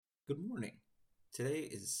Good morning. Today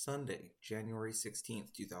is Sunday, January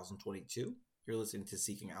 16th, 2022. You're listening to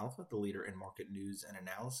Seeking Alpha, the leader in market news and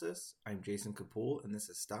analysis. I'm Jason Kapoor, and this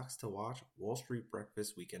is Stocks to Watch Wall Street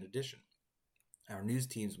Breakfast Weekend Edition. Our news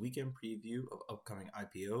team's weekend preview of upcoming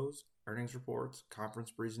IPOs, earnings reports,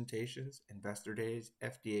 conference presentations, investor days,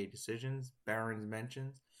 FDA decisions, Barron's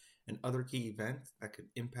mentions, and other key events that could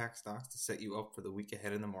impact stocks to set you up for the week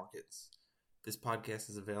ahead in the markets. This podcast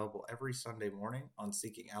is available every Sunday morning on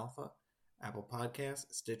Seeking Alpha, Apple Podcasts,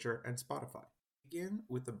 Stitcher, and Spotify. Begin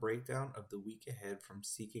with a breakdown of the week ahead from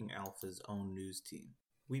Seeking Alpha's own news team.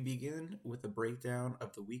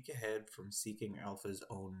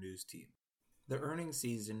 The earnings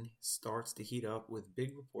season starts to heat up with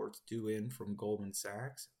big reports due in from Goldman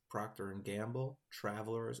Sachs, Procter & Gamble,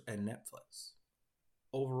 Travelers, and Netflix.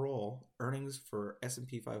 Overall, earnings for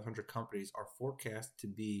S&P 500 companies are forecast to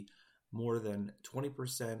be more than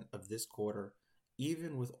 20% of this quarter,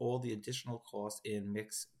 even with all the additional costs in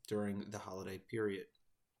mix during the holiday period.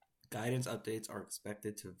 Guidance updates are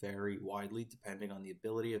expected to vary widely depending on the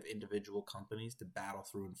ability of individual companies to battle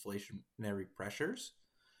through inflationary pressures.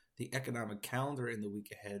 The economic calendar in the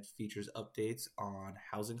week ahead features updates on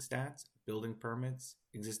housing stats, building permits,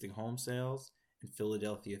 existing home sales, and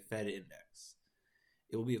Philadelphia Fed Index.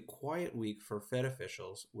 It will be a quiet week for Fed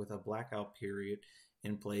officials with a blackout period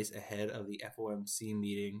in place ahead of the FOMC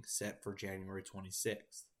meeting set for January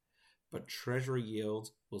 26th. But Treasury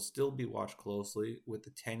yields will still be watched closely, with the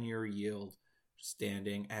 10-year yield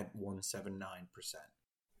standing at 1.79%.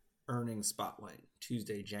 Earnings Spotlight,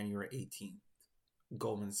 Tuesday, January 18th.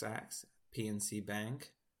 Goldman Sachs, PNC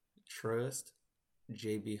Bank, Truist,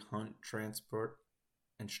 JB Hunt Transport,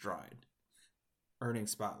 and Stride. Earnings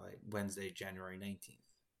Spotlight, Wednesday, January 19th.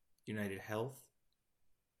 United Health,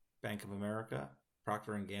 Bank of America,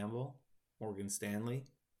 Procter & Gamble, Morgan Stanley,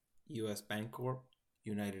 U.S. Bancorp,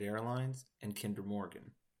 United Airlines, and Kinder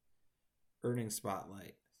Morgan. Earnings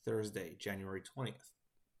Spotlight, Thursday, January 20th.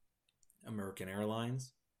 American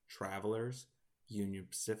Airlines, Travelers, Union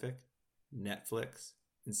Pacific, Netflix,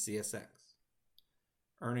 and CSX.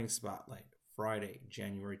 Earnings Spotlight, Friday,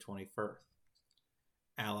 January 21st.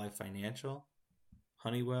 Ally Financial,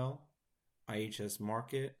 Honeywell, IHS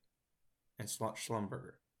Markit, and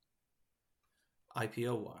Schlumberger.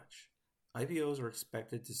 IPO Watch. IPOs are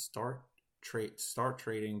expected to start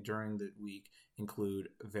trading during the week include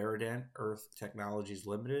Verident Earth Technologies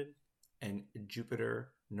Limited and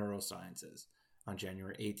Jupiter Neurosciences on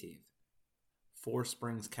January 18th, Four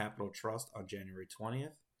Springs Capital Trust on January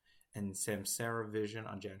 20th, and Samsara Vision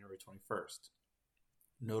on January 21st.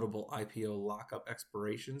 Notable IPO lockup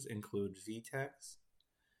expirations include VTEX,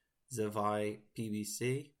 Zavai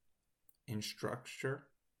PBC, Instructure,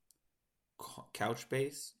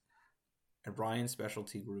 Couchbase, and Ryan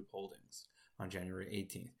Specialty Group Holdings on January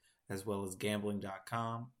 18th, as well as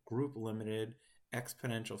Gambling.com, Group Limited,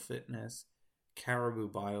 Exponential Fitness, Caribou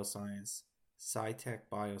Bioscience, SciTech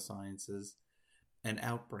Biosciences, and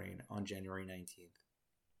Outbrain on January 19th.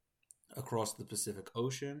 Across the Pacific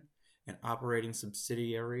Ocean, an operating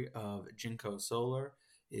subsidiary of Jinko Solar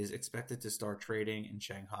is expected to start trading in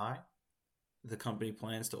Shanghai. The company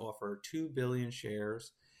plans to offer 2 billion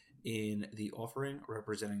shares in the offering,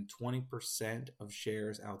 representing 20% of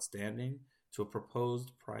shares outstanding, to a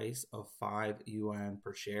proposed price of 5 yuan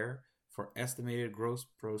per share for estimated gross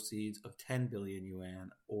proceeds of 10 billion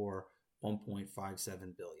yuan or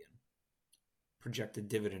 1.57 billion. Projected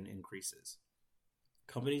dividend increases.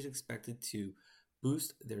 Companies expected to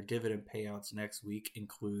boost their dividend payouts next week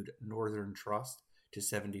include Northern Trust to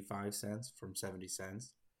 75 cents from 70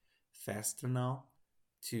 cents, Fastenal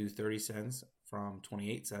to 30 cents from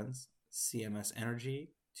 28 cents, CMS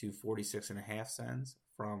Energy to 46.5 cents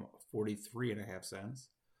from 43.5 cents,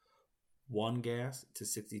 One Gas to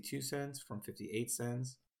 62 cents from 58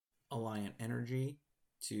 cents, Alliant Energy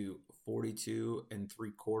to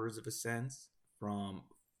 42.75 cents from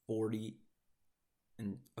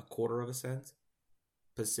 40.25 cents,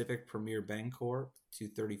 Pacific Premier Bancorp to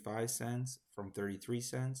 35 cents from 33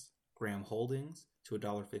 cents, Graham Holdings to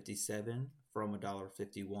 $1.57 from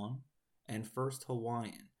 $1.51, and First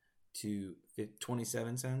Hawaiian to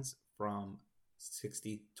 27 cents from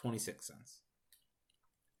 26 cents.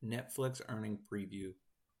 Netflix earning preview.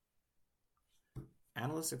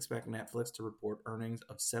 Analysts expect Netflix to report earnings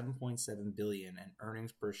of $7.7 billion and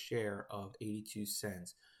earnings per share of 82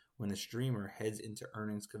 cents when the streamer heads into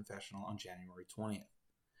earnings confessional on January 20th.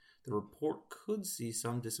 The report could see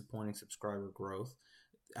some disappointing subscriber growth,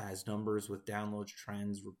 as numbers with download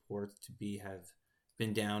trends report to have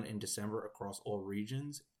been down in December across all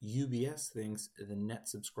regions. UBS thinks the net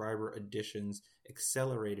subscriber additions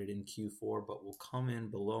accelerated in Q4 but will come in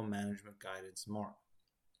below management guidance mark.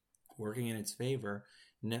 Working in its favor,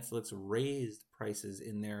 Netflix raised prices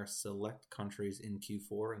in their select countries in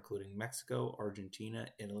Q4, including Mexico, Argentina,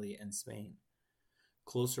 Italy, and Spain.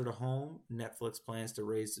 Closer to home, Netflix plans to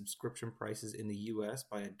raise subscription prices in the US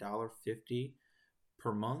by $1.50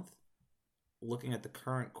 per month. Looking at the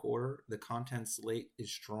current quarter, the content slate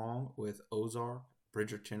is strong with Ozark,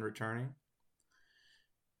 Bridgerton returning.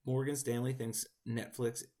 Morgan Stanley thinks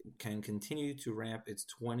Netflix can continue to ramp its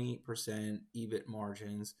 20% EBIT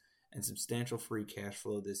margins and substantial free cash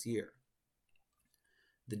flow this year.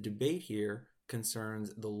 The debate here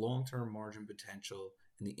concerns the long-term margin potential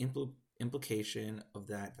and the implication of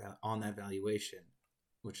that on that valuation,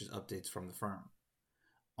 which is updates from the firm.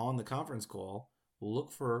 On the conference call, we'll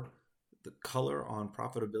look for the color on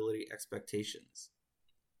profitability expectations.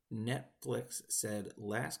 Netflix said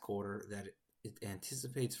last quarter that it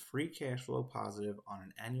anticipates free cash flow positive on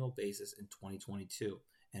an annual basis in 2022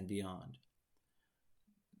 and beyond.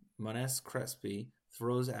 Manes Crespi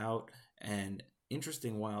throws out an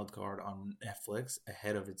interesting wild card on Netflix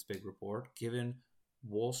ahead of its big report, given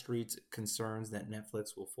Wall Street's concerns that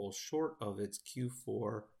Netflix will fall short of its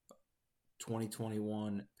Q4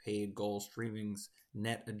 2021 paid goal streaming's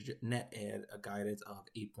net add a guidance of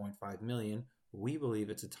 8.5 million. We believe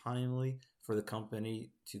it's timely for the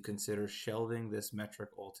company to consider shelving this metric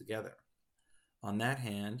altogether. On that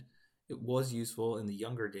hand, it was useful in the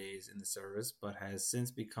younger days in the service, but has since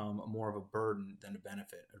become more of a burden than a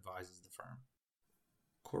benefit, advises the firm.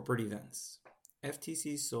 Corporate events.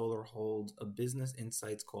 FTC Solar holds a business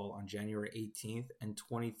insights call on January 18th, and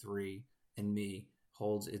 23andMe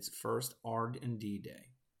holds its first R&D day.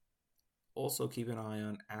 Also keep an eye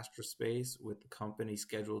on Astrospace, with the company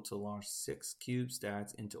scheduled to launch 6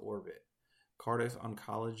 CubeSats into orbit. Cardiff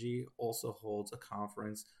Oncology also holds a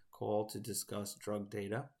conference call to discuss drug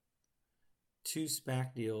data. 2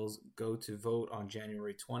 SPAC deals go to vote on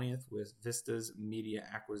January 20th, with Vista's media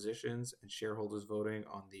acquisitions and shareholders voting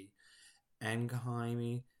on the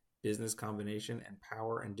Angheim business combination and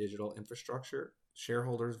power and digital infrastructure.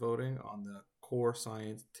 Shareholders voting on the Core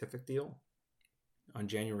Scientific deal. On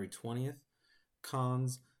January 20th,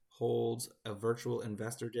 Cons holds a virtual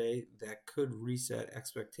investor day that could reset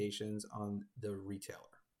expectations on the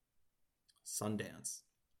retailer. Sundance.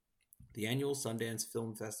 The annual Sundance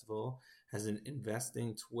Film Festival has an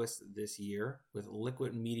investing twist this year, with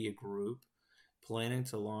Liquid Media Group planning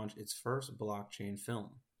to launch its first blockchain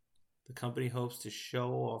film. The company hopes to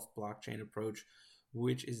show off blockchain approach,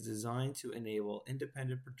 which is designed to enable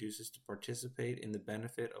independent producers to participate in the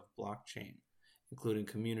benefit of blockchain, including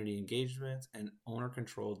community engagement and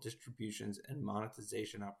owner-controlled distributions and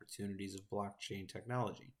monetization opportunities of blockchain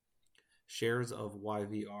technology. Shares of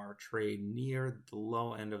YVR trade near the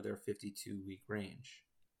low end of their 52-week range.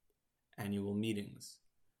 Annual meetings.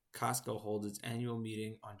 Costco holds its annual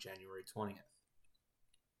meeting on January 20th.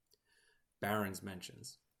 Barron's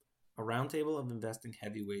mentions. A roundtable of investing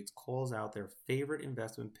heavyweights calls out their favorite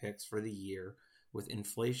investment picks for the year, with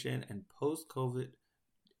inflation and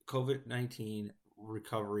post-COVID-19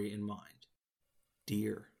 recovery in mind.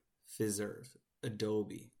 Deere, Fiserv,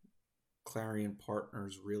 Adobe, Clarion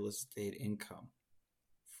Partners Real Estate Income,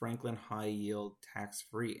 Franklin High Yield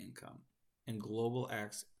Tax-Free Income, and Global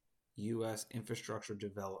X U.S. Infrastructure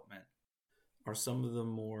Development are some of the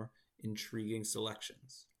more intriguing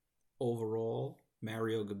selections. Overall,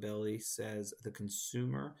 Mario Gabelli says the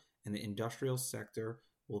consumer and the industrial sector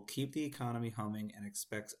will keep the economy humming and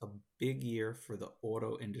expects a big year for the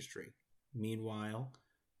auto industry. Meanwhile,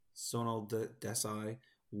 Sonal Desai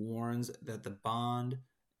warns that the bond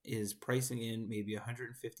is pricing in maybe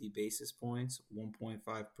 150 basis points,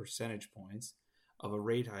 1.5 percentage points of a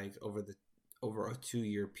rate hike over a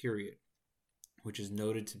 2-year period, which is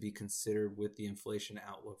noted to be considered with the inflation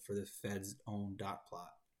outlook for the Fed's own dot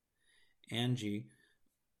plot. Angie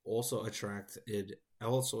also attracts a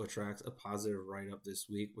positive write-up this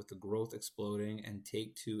week, with the growth exploding, and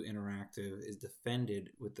Take-Two Interactive is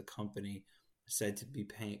defended with the company said to be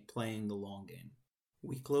playing the long game.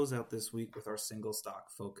 We close out this week with our single stock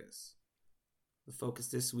focus. The focus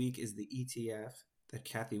this week is the ETF that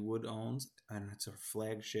Cathie Wood owns, and it's her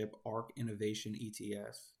flagship ARK Innovation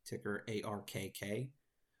ETF, ticker ARKK.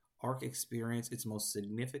 ARK experienced its most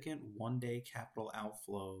significant one-day capital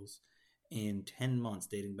outflows in 10 months,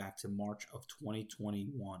 dating back to March of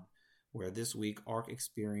 2021, where this week ARK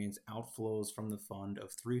experienced outflows from the fund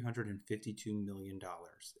of $352 million.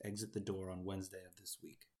 Exit the door on Wednesday of this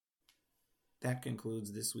week. That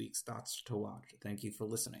concludes this week's Stocks to Watch. Thank you for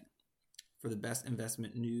listening. For the best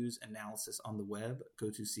investment news analysis on the web, go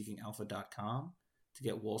to seekingalpha.com. To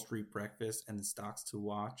get Wall Street breakfast and the stocks to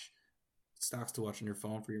watch on your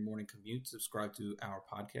phone for your morning commute, subscribe to our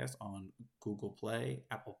podcast on Google Play,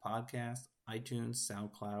 Apple Podcasts, iTunes,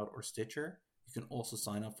 SoundCloud, or Stitcher. You can also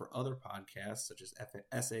sign up for other podcasts such as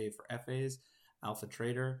SA for FAs, Alpha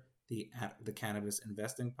Trader, the Cannabis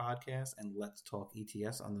Investing Podcast, and Let's Talk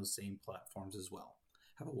ETFs on those same platforms as well.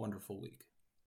 Have a wonderful week.